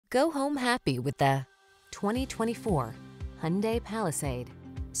Go home happy with the 2024 Hyundai Palisade.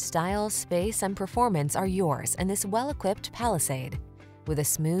 Style, space, and performance are yours in this well-equipped Palisade. With a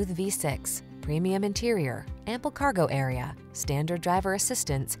smooth V6, premium interior, ample cargo area, standard driver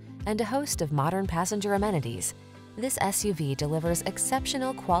assistance, and a host of modern passenger amenities, this SUV delivers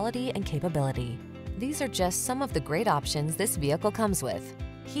exceptional quality and capability. These are just some of the great options this vehicle comes with: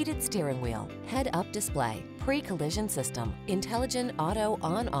 heated steering wheel, head-up display, pre-collision system, intelligent auto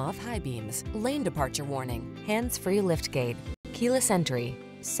on-off high beams, lane departure warning, hands-free liftgate, keyless entry,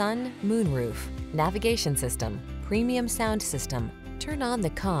 sun, moonroof, navigation system, premium sound system. Turn on the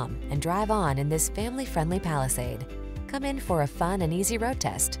calm and drive on in this family-friendly Palisade. Come in for a fun and easy road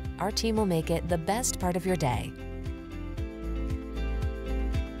test. Our team will make it the best part of your day.